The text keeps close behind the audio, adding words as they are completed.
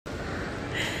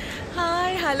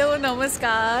Hello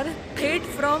नमस्कार. थेट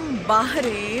from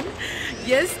Bahrain.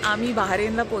 Yes, आम्ही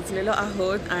बहरीनला पोहोचलेलो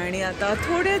आहोत आणि आता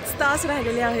थोडेच तास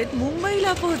राहिलेले आहेत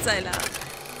मुंबईला पोहोचायला.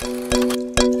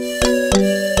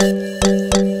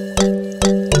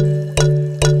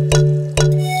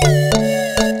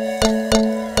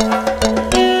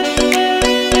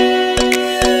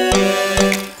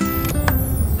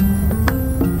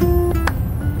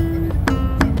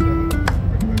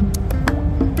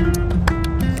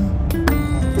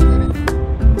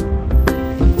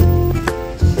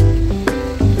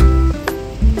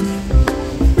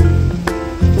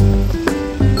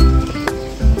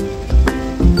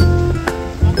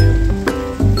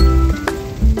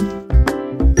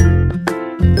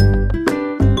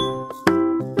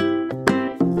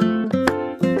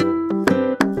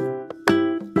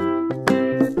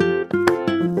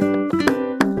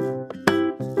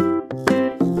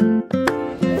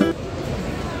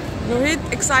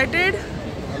 Excited?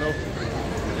 Hello.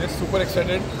 Yes, super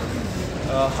excited.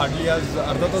 Hardly आज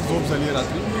अर्धा तास झोप झाली आहे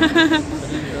रात्री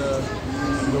तरी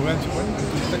दोघांची पण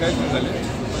तुमचं काहीच नाही झाले.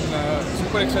 पण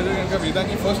सुपर एक्साइटेड कारण का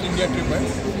वेदांची फर्स्ट इंडिया ट्रिप आहे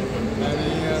आणि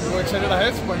तो एक्साइटेड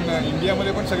आहेच, पण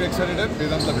इंडियामध्ये पण सगळे एक्साइटेड आहेत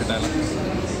वेदांतला भेटायला.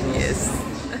 येस.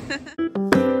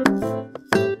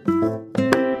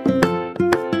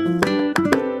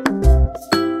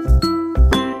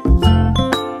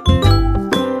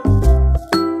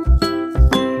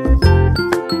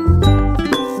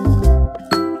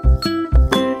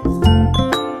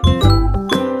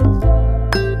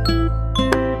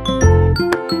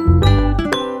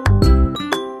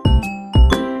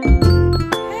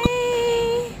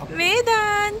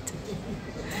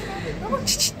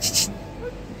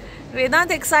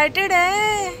 वेदांत एक्साइटेड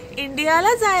आहे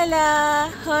इंडियाला जायला,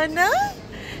 हो ना?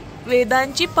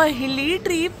 वेदांची पहिली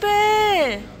ट्रिप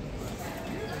आहे,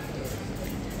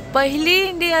 पहिली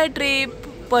इंडिया ट्रिप,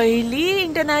 पहिली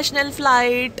इंटरनॅशनल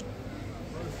फ्लाइट.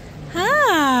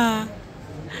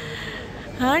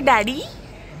 हा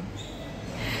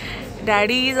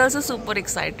daddy is also super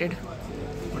excited.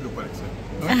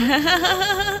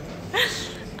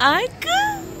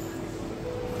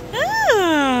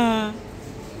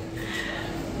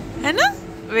 है ना?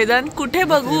 वेदांत कुठे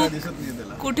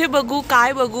बघू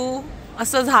काय बघू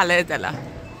असं झालंय त्याला.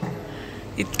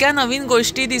 इतक्या नवीन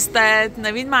गोष्टी दिसतायत,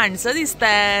 नवीन माणसं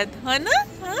दिसतायत, हो ना?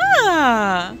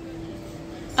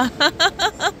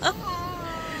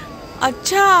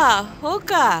 अच्छा, हो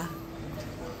का?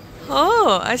 हो,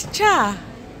 अच्छा.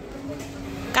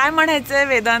 काय म्हणायचंय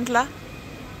वेदांतला?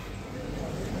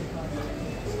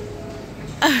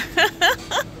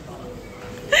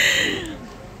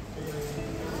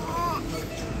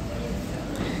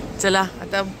 चला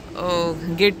आता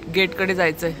गेटकडे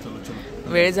जायचंय,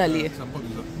 वेळ झाली आहे.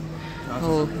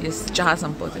 हो येस, चहा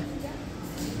संपवते.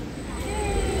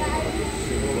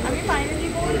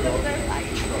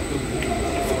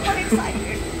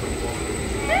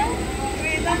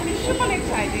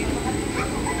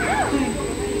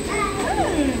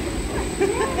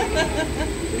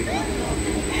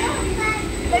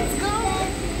 Let's go.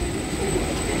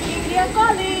 India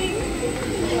calling.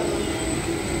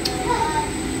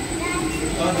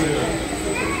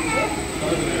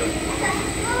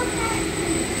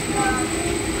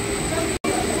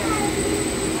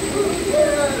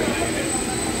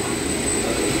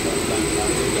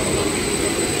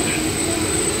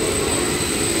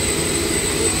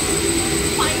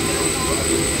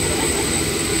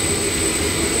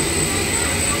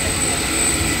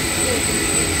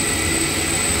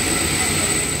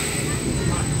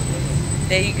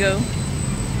 There you go.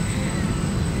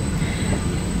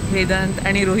 Vedanta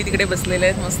आणि रोहित इकडे बसलेले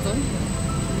आहेत मस्त.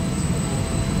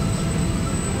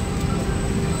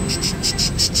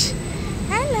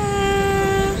 हॅलो.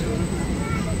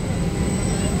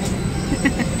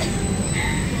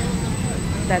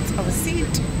 That's our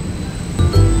seat.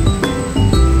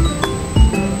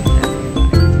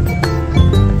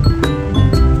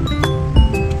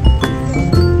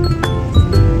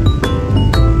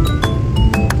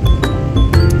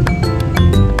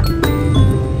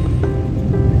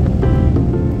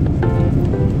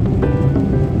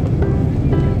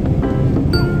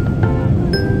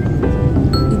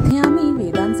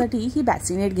 ही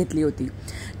बॅसिनेट घेतली होती.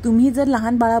 तुम्ही जर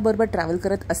लहान बाळाबरोबर ट्रॅव्हल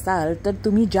करत असाल तर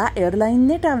तुम्ही ज्या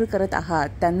एअरलाईनने ट्रॅव्हल करत आहात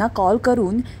त्यांना कॉल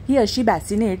करून ही अशी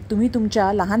बॅसिनेट तुम्ही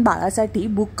तुमच्या लहान बाळासाठी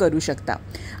बुक करू शकता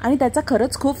आणि त्याचा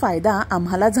खरंच खूप फायदा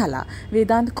आम्हाला झाला.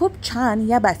 वेदांत खूप छान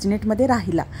या बॅसिनेटमध्ये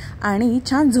राहिला आणि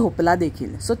छान झोपला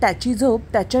देखील. सो त्याची झोप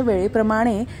त्याच्या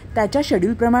वेळेप्रमाणे त्याच्या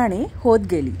शेड्यूलप्रमाणे होत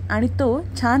गेली आणि तो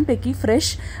छानपैकी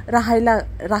फ्रेश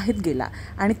राहत गेला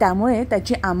आणि त्यामुळे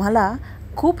त्याची आम्हाला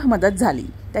खूप मदत झाली.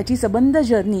 त्याची सबंध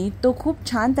जर्नी तो खूप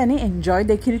छान त्याने एन्जॉय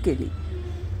देखील केली.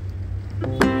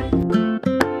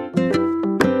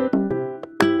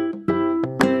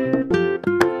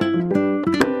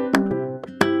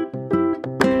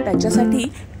 त्याच्यासाठी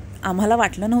आम्हाला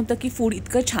वाटलं नव्हतं की फूड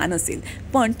इतकं छान असेल,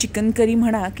 पण चिकन करी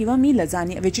म्हणा किंवा मी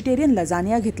व्हेजिटेरियन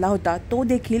लजानिया घेतला होता तो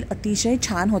देखील अतिशय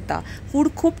छान होता. फूड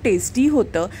खूप टेस्टी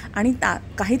होतं आणि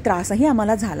काही त्रासही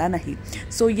आम्हाला झाला नाही.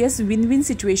 So yes, win win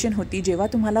situation होती. जेव्हा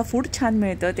तुम्हाला फूड छान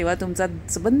मिळतं तेव्हा तुमचा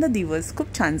सबंध दिवस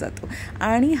खूप छान जातो.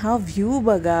 आणि हा व्ह्यू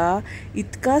बघा,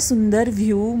 इतका सुंदर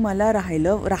व्ह्यू. मला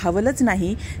राहावलंच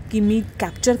नाही की मी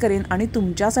कॅप्चर करेन आणि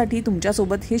तुमच्यासाठी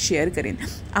तुमच्यासोबत हे शेअर करेन.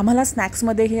 आम्हाला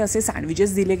स्नॅक्समध्ये हे असे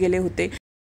सँडविचेस दिले गेले होते.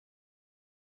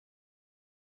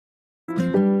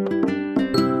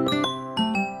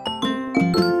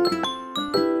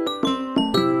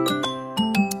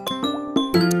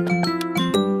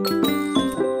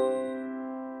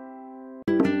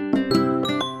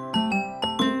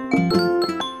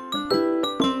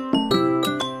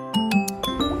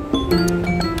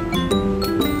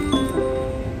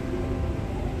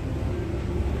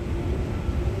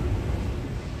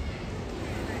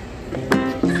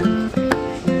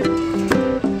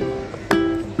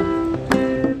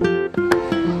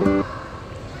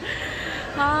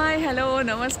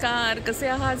 नमस्कार, कसे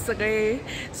आहात सगळे?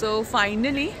 सो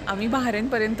फायनली आम्ही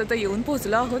बहारेनपर्यंत तर येऊन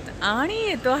पोहोचलो आहोत आणि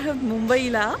येतो आहोत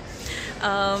मुंबईला.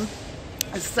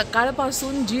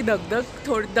 सकाळपासून जी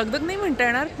दगदग नाही म्हणता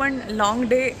येणार, पण लॉंग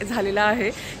डे झालेला आहे.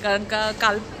 कारण का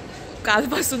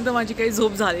कालपासून तर माझी काही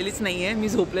झोप झालेलीच नाही आहे, मी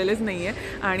झोपलेलेच नाही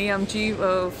आहे. आणि आमची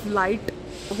फ्लाईट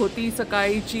होती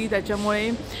सकाळीची, त्याच्यामुळे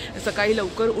सकाळी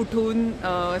लवकर उठून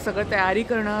सगळं तयारी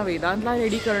करणं, वेदांतला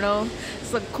रेडी करणं,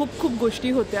 खूप गोष्टी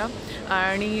होत्या.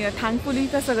 आणि थँकफुली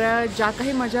त्या सगळ्या ज्या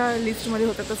काही माझ्या लिस्टमध्ये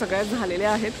होत्या त्या सगळ्या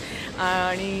झालेल्या आहेत.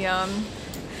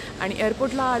 आणि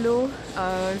एअरपोर्टला आलो,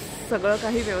 सगळं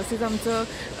काही व्यवस्थित आमचं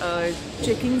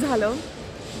चेकिंग झालं.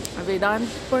 वेदांत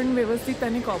पण व्यवस्थित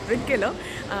त्याने कॉपरेट केलं.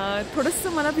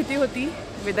 थोडंसं मला भीती होती.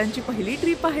 वेदांतची पहिली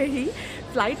ट्रिप आहे ही,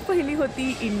 फ्लाईट पहिली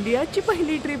होती, इंडियाची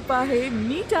पहिली ट्रिप आहे,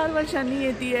 मी 4 वर्षांनी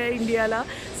येते आहे इंडियाला.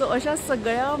 सो अशा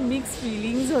सगळ्या मिक्स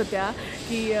फिलिंग्ज होत्या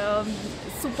की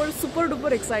सुपर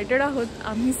डुपर एक्सायटेड आहोत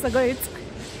आम्ही सगळेच.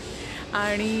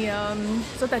 आणि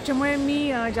सो त्याच्यामुळे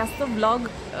मी जास्त व्लॉग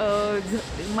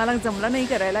मला जमला नाही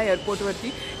करायला एअरपोर्टवरती,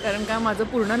 कारण का माझं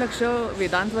पूर्ण लक्ष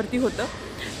वेदांतवरती होतं.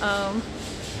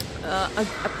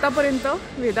 आत्तापर्यंत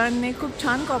वेदांतने खूप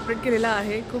छान कॉपरेट केलेला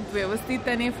आहे. खूप व्यवस्थित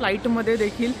त्याने फ्लाईटमध्ये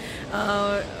देखील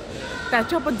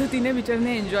त्याच्या पद्धतीने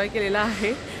विचारणे एन्जॉय केलेला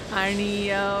आहे. आणि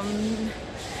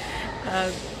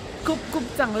खूप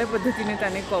चांगल्या पद्धतीने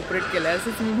त्याने कॉपरेट केलं आहे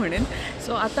असंच मी म्हणेन.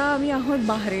 सो आता आम्ही आहोत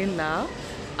बहारेनला.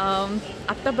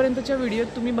 आत्तापर्यंतच्या व्हिडिओत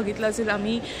तुम्ही बघितलं असेल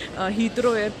आम्ही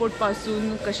हिथ्रो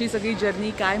एअरपोर्टपासून कशी सगळी जर्नी,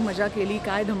 काय मजा केली,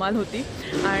 काय धमाल होती.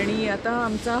 आणि आता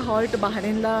आमचा हॉल्ट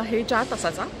बहारेनला आहे 4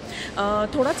 तासाचा.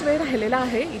 थोडाच वेळ राहिलेला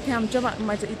आहे. इथे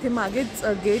इथे मागेच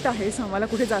गेट आहे, सो आम्हाला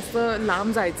कुठे जास्त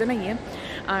लांब जायचं नाही आहे.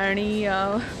 आणि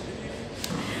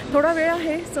थोडा वेळ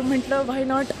आहे, सो म्हटलं व्हाय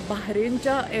नॉट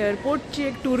बहारेनच्या एअरपोर्टची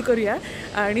एक टूर करूया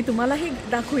आणि तुम्हालाही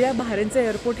दाखवूया बहारेनचं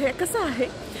एअरपोर्ट हे कसं आहे.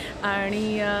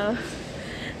 आणि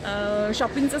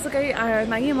शॉपिंगचं असं काही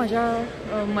नाही आहे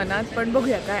माझ्या मनात, पण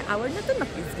बघूया, काय आवडलं तर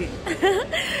नक्कीच घेईन.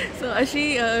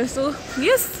 सो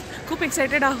येस, खूप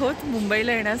एक्सायटेड आहोत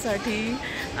मुंबईला येण्यासाठी.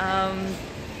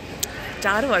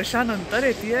 4 वर्षानंतर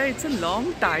येते आहे. It's a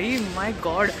long time, my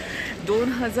God.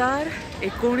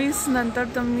 2019 नंतर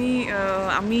तर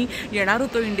आम्ही येणार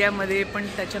होतो इंडियामध्ये, पण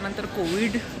त्याच्यानंतर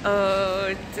कोविड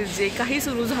जे काही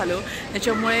सुरू झालं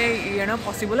त्याच्यामुळे येणं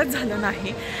पॉसिबलच झालं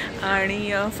नाही.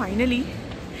 आणि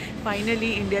फायनली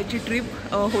इंडियाची ट्रिप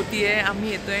होती आहे.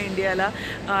 आम्ही येतो आहे इंडियाला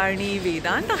आणि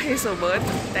वेदांत आहे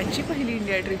सोबत, त्याची पहिली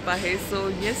इंडिया ट्रिप आहे. सो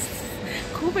येस,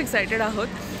 खूप एक्सायटेड आहोत.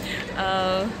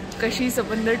 कशी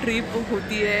सबंध ट्रिप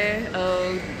होती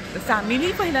आहे.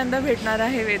 फॅमिली पहिल्यांदा भेटणार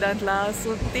आहे वेदांतला,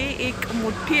 सो ते एक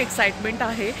मोठी एक्साइटमेंट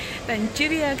आहे. त्यांची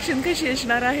रिॲक्शन कशी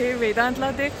असणार आहे वेदांतला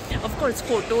ते ऑफकोर्स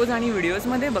फोटोज आणि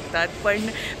व्हिडिओजमध्ये बघतात, पण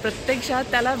प्रत्यक्षात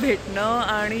त्याला भेटणं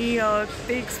आणि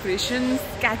ते एक्सप्रेशन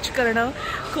कॅच करणं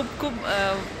खूप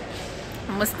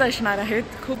मस्त असणार आहेत.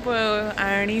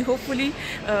 आणि होपफुली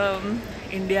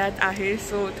इंडियात आहे,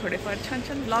 सो थोडेफार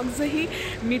छान ब्लॉग्सही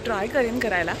मी ट्राय करेन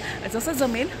करायला जसं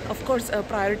जमेल. ऑफकोर्स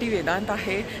प्रायोरिटी वेदांत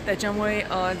आहे, त्याच्यामुळे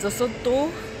जसं तो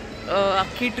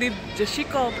अख्खी ट्रिप जशी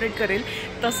कोऑपरेट करेल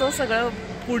तसं सगळं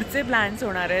पुढचे प्लॅन्स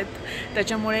होणार आहेत.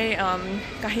 त्याच्यामुळे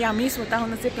काही आम्ही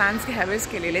स्वतःहून असे प्लॅन्स ह्यावेळेस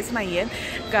केलेलेच नाही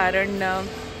आहेत, कारण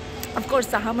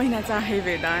ऑफकोर्स 6 महिन्याचा आहे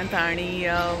वेदांत आणि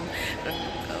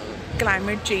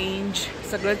क्लायमेट चेंज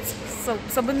सगळंच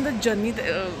संबंध जर्नी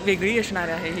वेगळी असणार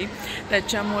आहे ही.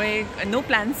 त्याच्यामुळे नो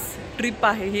प्लॅन्स ट्रिप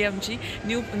आहे ही आमची,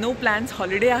 नो प्लॅन्स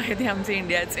हॉलिडे आहेत हे आमचे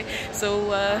इंडियाचे. सो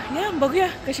या बघूया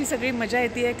कशी सगळी मजा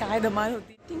येते आहे, काय धमाल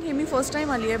होती. थिंक हे मी फर्स्ट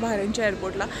टाईम आली आहे बहरेनच्या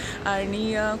एअरपोर्टला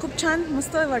आणि खूप छान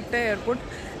मस्त वाटतं आहे एअरपोर्ट.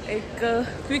 एक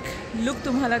क्विक लुक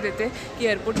तुम्हाला देते की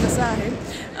एअरपोर्ट कसं आहे.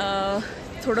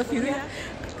 थोडं फिरूया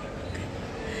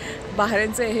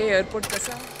बहरेनचं हे एअरपोर्ट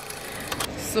कसं आहे.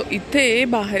 सो इथे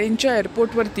बहरेनच्या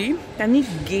एअरपोर्टवरती त्यांनी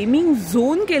गेमिंग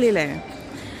झोन केलेलं आहे.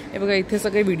 हे बघा इथे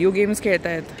सगळे व्हिडिओ गेम्स खेळत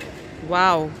आहेत.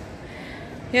 वाव,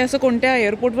 हे असं कोणत्या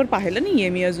एअरपोर्टवर पाहिलं नाही आहे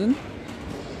मी अजून.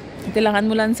 इथे लहान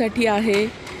मुलांसाठी आहे,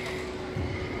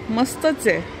 मस्तच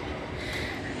आहे.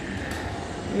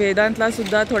 वेदांतला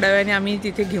सुद्धा थोड्या वेळाने आम्ही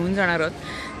तिथे घेऊन जाणार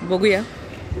आहोत. बघूया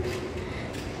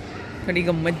थोडी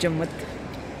गंमत जम्मत.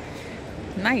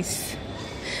 नाईस.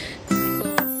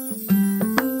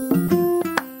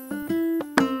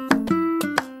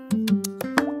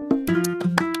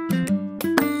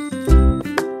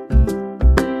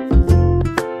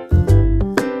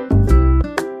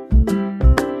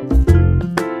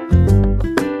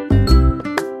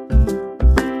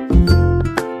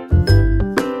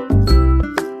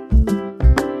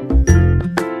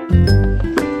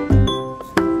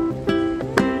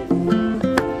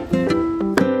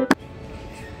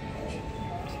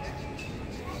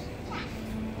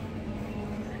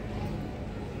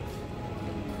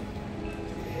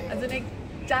 अजून एक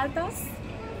 4 तास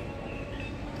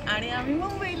आणि आम्ही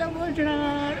मुंबईला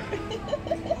पोहोचणार.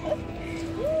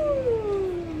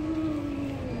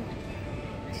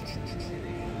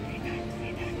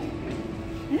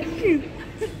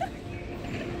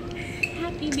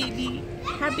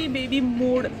 हॅपी बेबी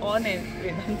मोड ऑन आहे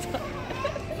वेदांचा.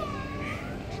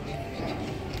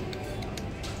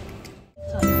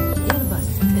 ايرباص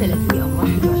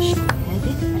 321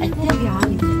 هذه التابعة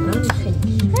للطيران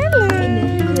الخليجي. إن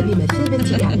هذا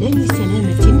بمثابة إعلان سلام